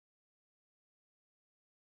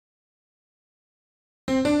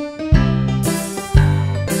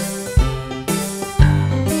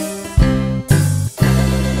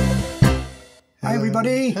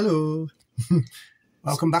everybody. Hello.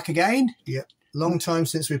 Welcome back again. Yep. Long time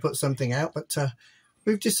since we put something out, but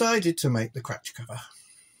we've decided to make the Cratch cover.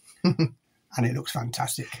 And it looks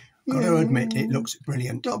fantastic. Got to admit, it looks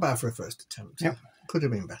brilliant. Not bad for a first attempt. Yep. Could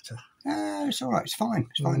have been better. It's all right. It's fine.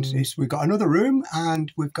 It's fine. We've got another room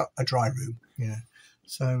and we've got a dry room. Yeah.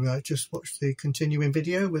 So just watch the continuing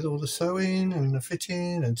video with all the sewing and the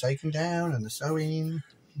fitting and taking down and the sewing.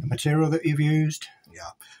 The material that you've used.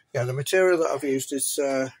 Yeah, the material that I've used is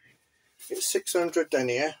it's 600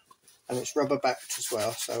 denier and it's rubber backed as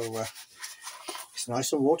well, so it's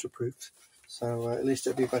nice and waterproof. So at least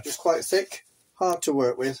it'll be better. It's quite thick, hard to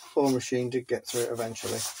work with. Poor machine did get through it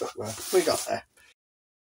eventually, but we got there.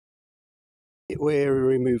 We're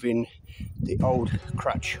removing the old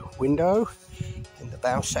Cratch window in the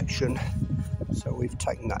bow section, so we've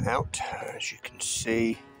taken that out, as you can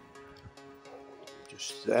see,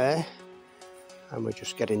 just there. And we're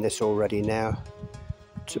just getting this all ready now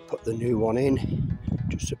to put the new one in.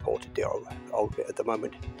 Just supported the old bit at the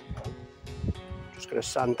moment. Just going to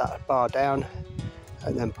sand that bar down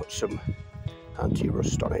and then put some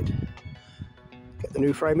anti-rust on it. Get the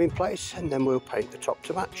new frame in place and then we'll paint the top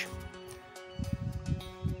to match.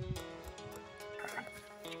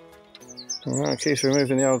 Alright, keeps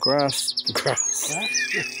removing the old grass.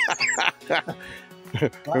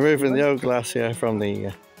 Removing the old glass here from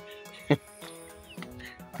the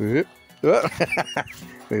move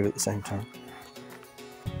at the same time.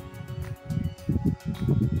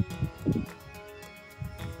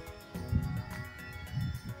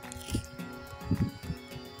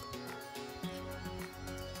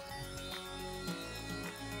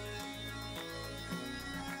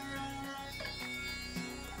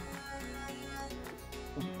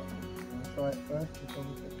 Try it first before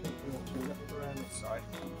we get it. Wrap it around this side.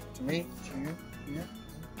 To me, to you, yeah.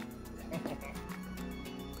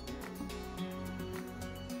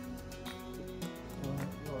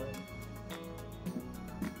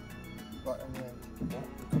 Right on the end.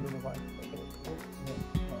 Coming away.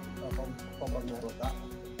 I'll on all of that.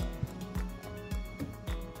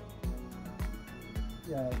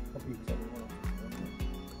 Yeah, probably something.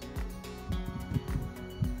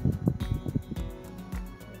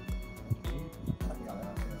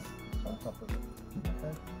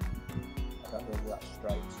 That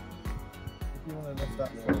straight. If you want to lift that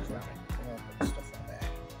forward, put the stuff in there.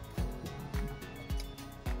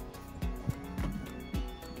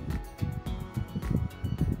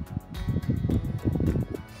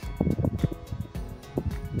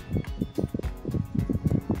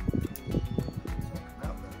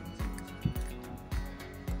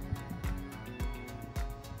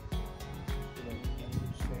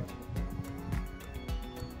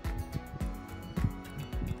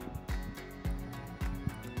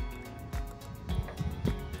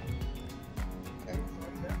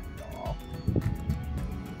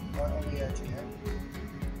 Right on the edge here.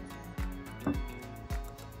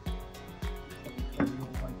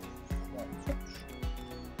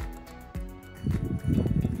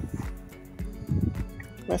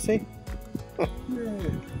 Messy? Yeah.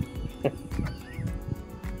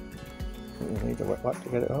 You need a wet wipe to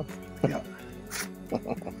get it off. Yeah.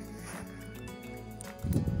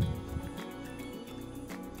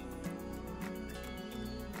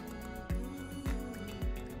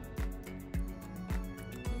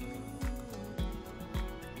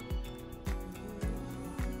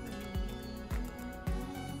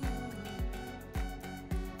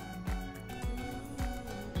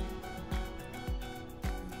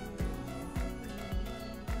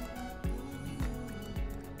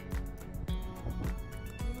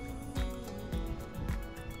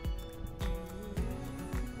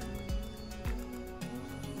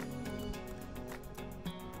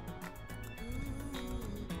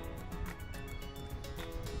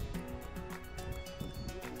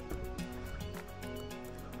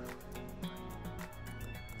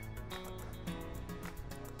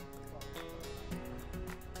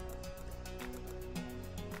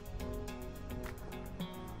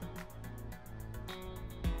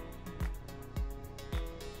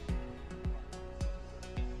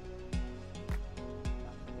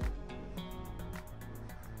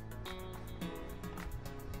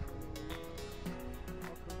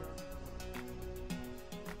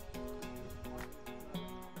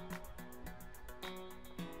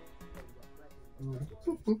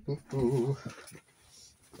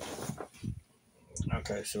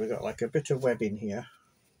 Okay, so we've got like a bit of webbing here.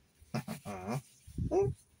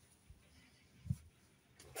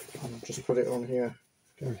 Just put it on here.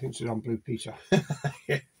 Everything's on Blue Peter.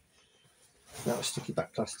 Yeah. That was sticky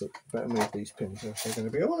back plastic. Better move these pins, or they're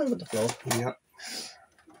going to be all over the floor. Yep.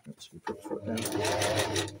 Let's put the foot down.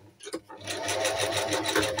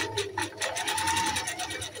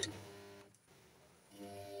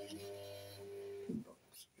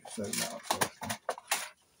 So now,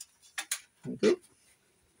 okay.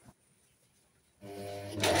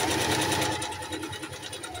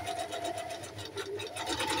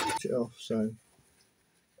 Put it off, so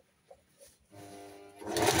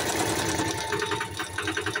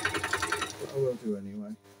what I will do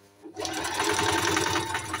anyway.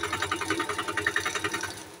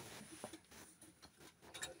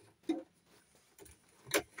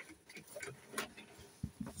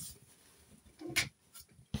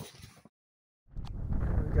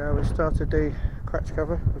 There we go, we started the Cratch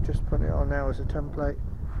cover. We're just putting it on now as a template.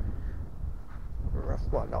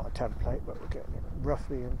 Well, not a template, but we're getting it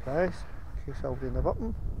roughly in place. Keep holding the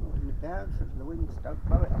bottom. Holding it down so the winds don't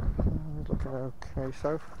blow it up. Looking okay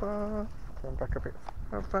so far. Going back a bit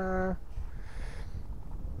further.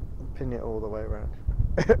 And pin it all the way around.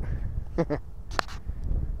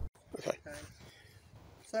 Okay.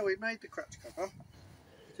 So we made the Cratch cover.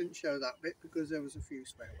 I didn't show that bit because there was a few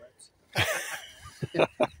spare words.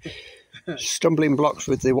 Stumbling blocks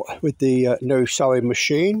with the no sewing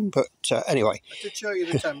machine, but anyway. I did show you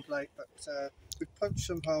the template, but we've punched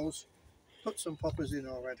some holes, put some poppers in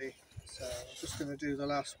already. So I'm just going to do the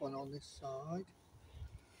last one on this side.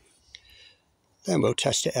 Then we'll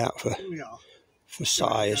test it out for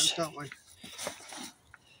size. Can't we?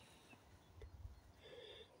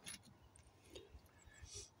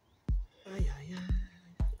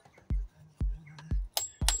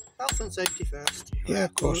 Health and safety first. Yeah,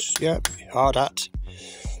 of course. Yeah, hard at.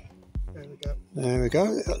 There we go. There we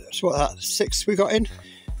go. That's what that 6 we got in.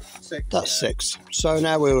 6. That's 6. So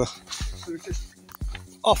now we'll just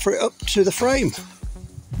offer it up to the frame.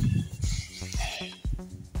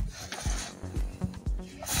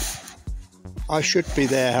 I should be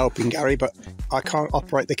there helping Gary, but I can't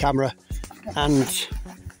operate the camera and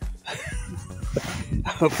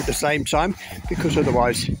up at the same time because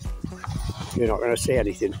otherwise you're not going to see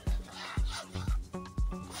anything.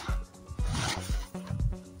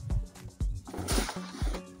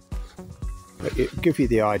 But it give you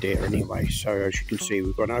the idea anyway. So as you can see,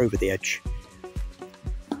 we've gone over the edge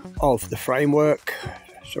of the framework,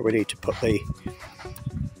 so we need to put the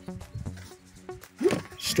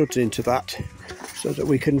studs into that so that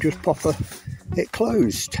we can just pop it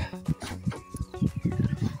closed.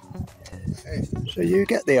 So you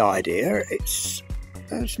get the idea. It's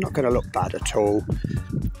not going to look bad at all,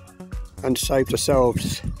 and saved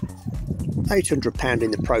ourselves £800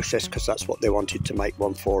 in the process because that's what they wanted to make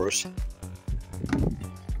one for us.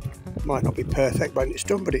 Might not be perfect when it's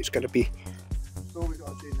done, but it's going to be all we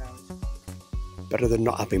got to do now is better than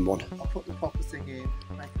not having one. I'll put the popper thing in,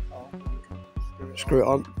 make it hole, and Screw it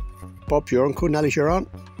on. Bob's your uncle, Nellie's your aunt.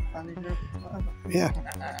 whatever. Yeah.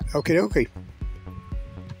 Okie dokie.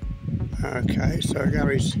 Okay, so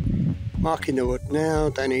Gary's marking the wood now,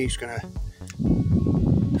 then he's going to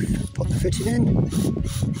put the fitting in.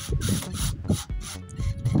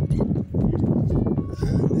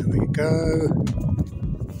 And there we go.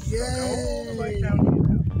 Yay!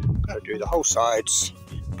 Got to do the whole sides,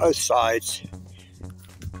 both sides.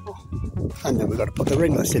 And then we've got to put the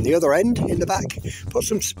ringlets in the other end, in the back. Put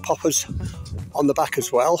some poppers on the back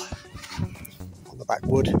as well, on the back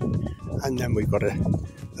wood. And then we've got to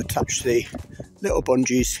attach the little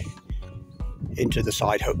bungees into the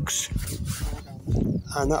side hooks.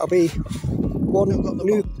 And that'll be one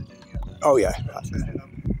new... Oh yeah.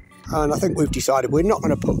 And I think we've decided we're not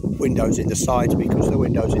going to put windows in the sides because the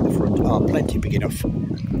windows in the front are plenty big enough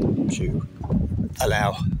to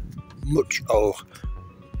allow much of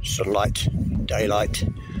sunlight, daylight.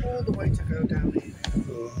 All the way to go down here.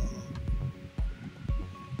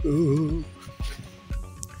 Ooh.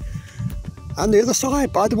 And the other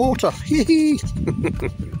side by the water.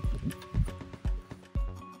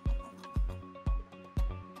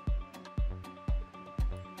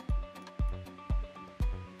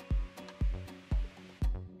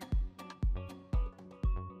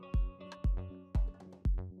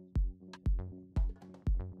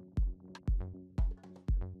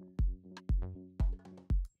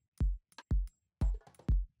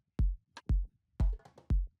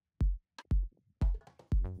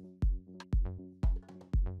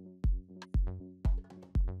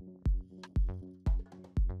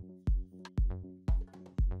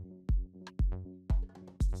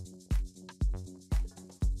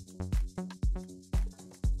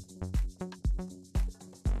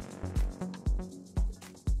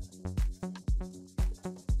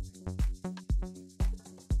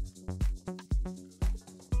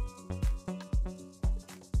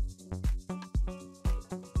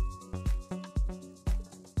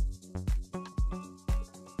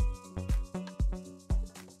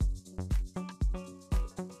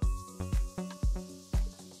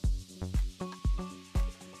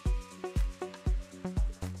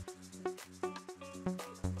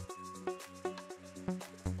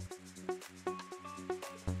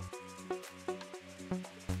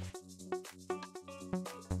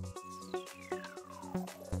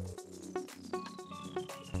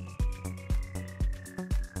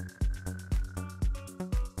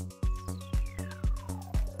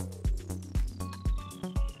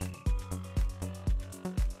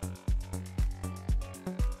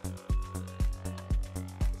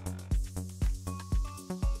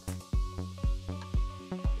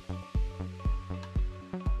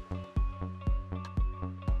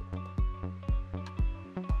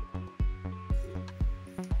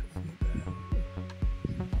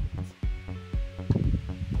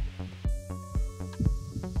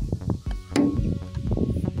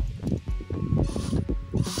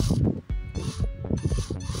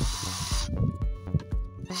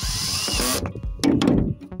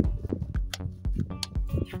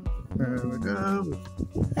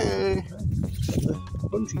 Got the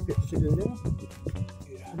bungee bits to do now,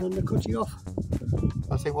 and then the cutty off.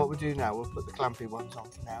 I think what we'll do now, we'll put the clampy ones on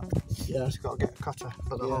for now. Yeah, Just got to get a cutter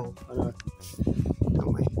for the hole, I know.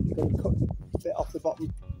 don't we? You're going to cut a bit off the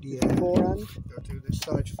bottom Yeah. beforehand. We'll do this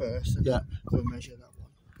side first, and we'll measure that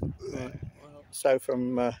one. Right. So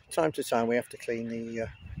from time to time we have to clean the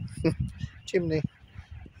chimney.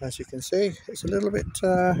 As you can see, it's a little bit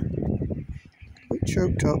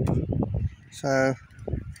choked up. So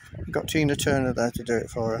we've got Tina Turner there to do it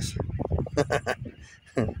for us.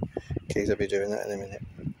 Keys will be doing that in a minute.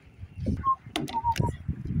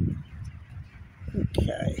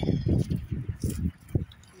 Okay.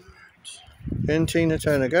 In Tina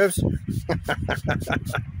Turner goes.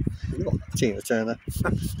 Tina Turner.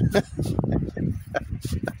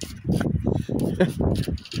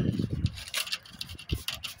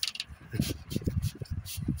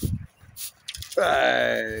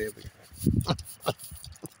 Hey.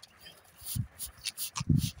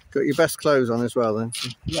 Got your best clothes on as well then?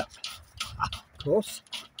 Yeah, of course.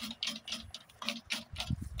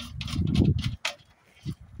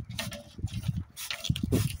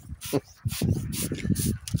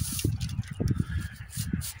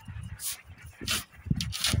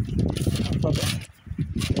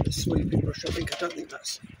 The sweeping brush, I don't think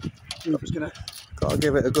that's. I was gonna. Got to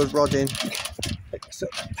give it a good rodding. So,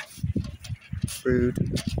 Rude.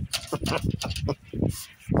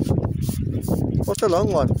 What a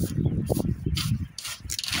long one.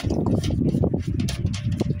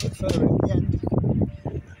 bit further at the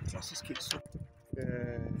end. Glasses keep stuck.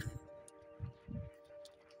 Okay,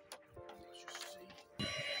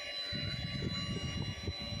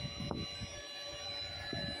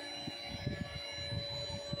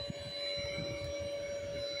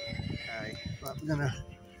 right, we're going to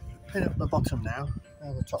pin up the bottom now.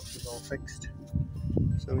 Now the top is all fixed,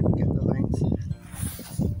 so we can get the length.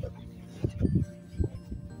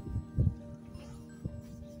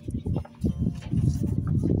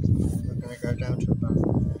 We're going to go down to about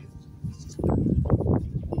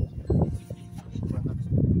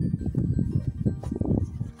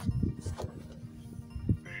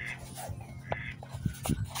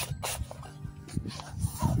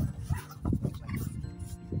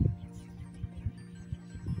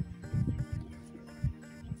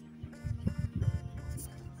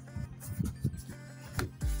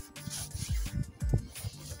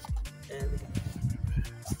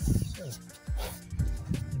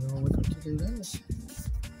all we've got to do then is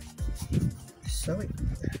sew it.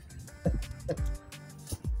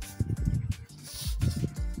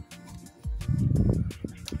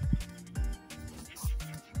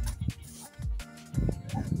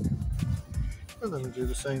 And then we do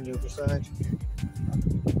the same the other side.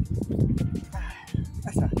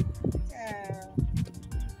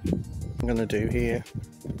 I'm going to do here.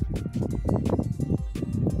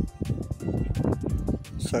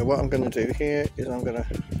 So what I'm going to do here is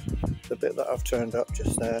the bit that I've turned up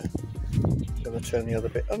just there, I'm going to turn the other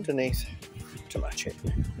bit underneath to match it,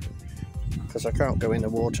 because I can't go in the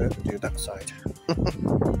water and do that side.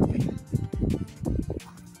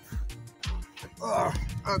 Oh,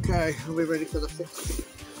 okay, are we ready for the fix?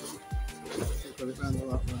 Put it round the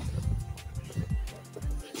right way.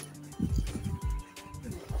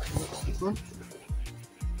 That's the front.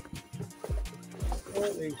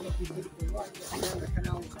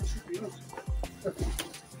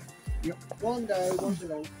 Yep. One day, one to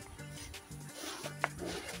go.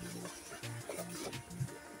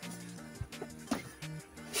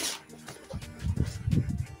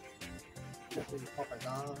 Pop it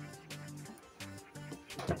on.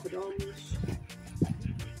 Pop it on.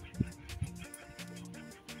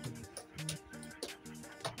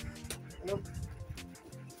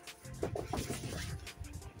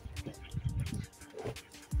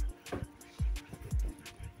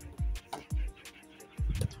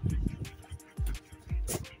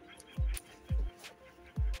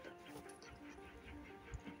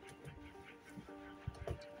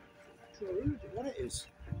 What it is,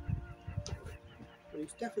 but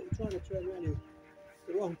he's definitely trying to turn around in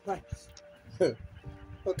the wrong place.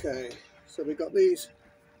 Okay, so we've got these.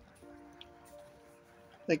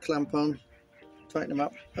 They clamp on, tighten them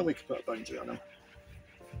up, and we can put a bungee on them.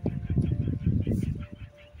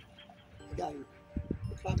 Again,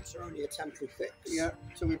 the clamps are only a temporary fix. Yeah,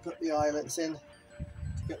 so we put the eyelets in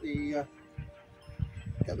to get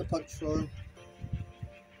the punch for them.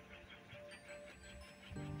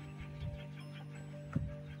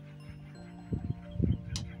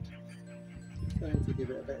 Trying to give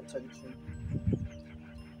it a bit of tension.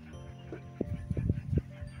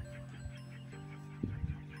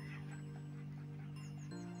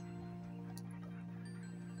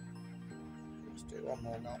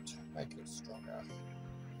 one more knot, make it stronger.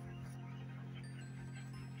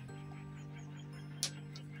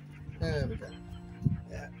 There we go.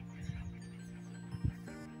 Yeah.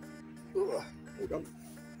 Ooh, hold on.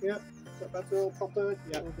 Yeah, is that better all proper?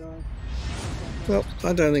 Yeah. Well,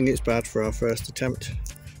 I don't think it's bad for our first attempt.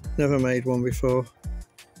 Never made one before,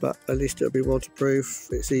 but at least it'll be waterproof.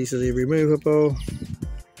 It's easily removable.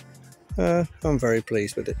 I'm very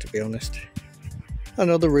pleased with it, to be honest.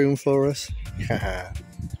 Another room for us.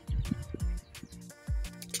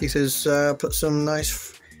 Keith has put some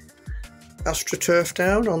nice AstroTurf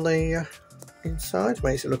down on the inside.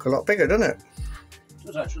 Makes it look a lot bigger, doesn't it? It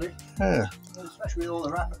does actually. Yeah. Especially with all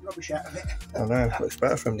the rubbish out of it. I know, looks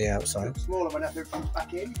better from the outside. It's smaller when everything comes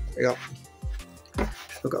back in. Yep.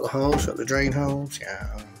 We've got the holes, got the drain holes.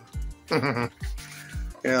 Yeah.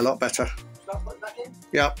 Yeah, a lot better. Start putting back in?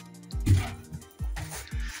 Yep.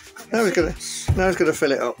 Now he's gonna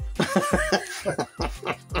fill it up.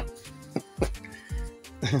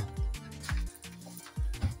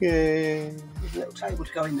 Yay. There's a little table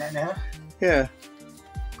to go in there now. Yeah.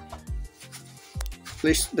 At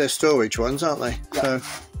least they're storage ones, aren't they? Yep. So,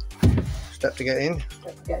 step to get in.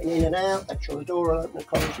 Step to getting in and out. Make sure the door will open as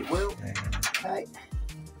close as it will. Yeah. Okay.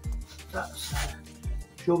 That's.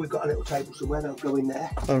 Sure, we've got a little table somewhere that'll go in there.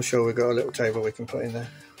 I'm sure we've got a little table we can put in there.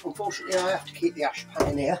 Unfortunately, I have to keep the ash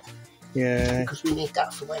pan in here. Yeah. Because we need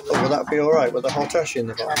that for when we. Oh, will that be all right with the hot ash in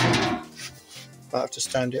the bottom? Might have to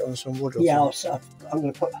stand it on some wood. Or yeah, something. I'm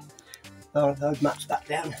going to put those mats back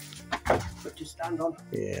down for it to stand on.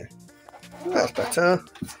 Yeah. That's better.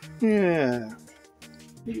 Yeah.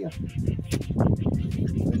 Yeah.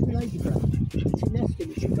 Where's the ladybird? She's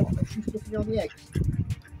nesting. She's looking on the eggs.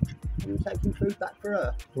 Are you taking food back for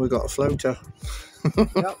her? We've got a floater.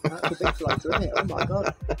 Yep, that's a big floater, isn't it? Oh my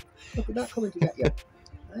god. Look at that coming to get you.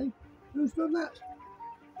 Hey, who's done that?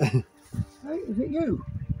 Hey, is it you?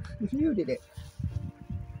 Was it you who did it?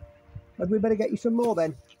 Had we better get you some more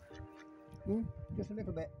then? Just a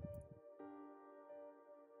little bit.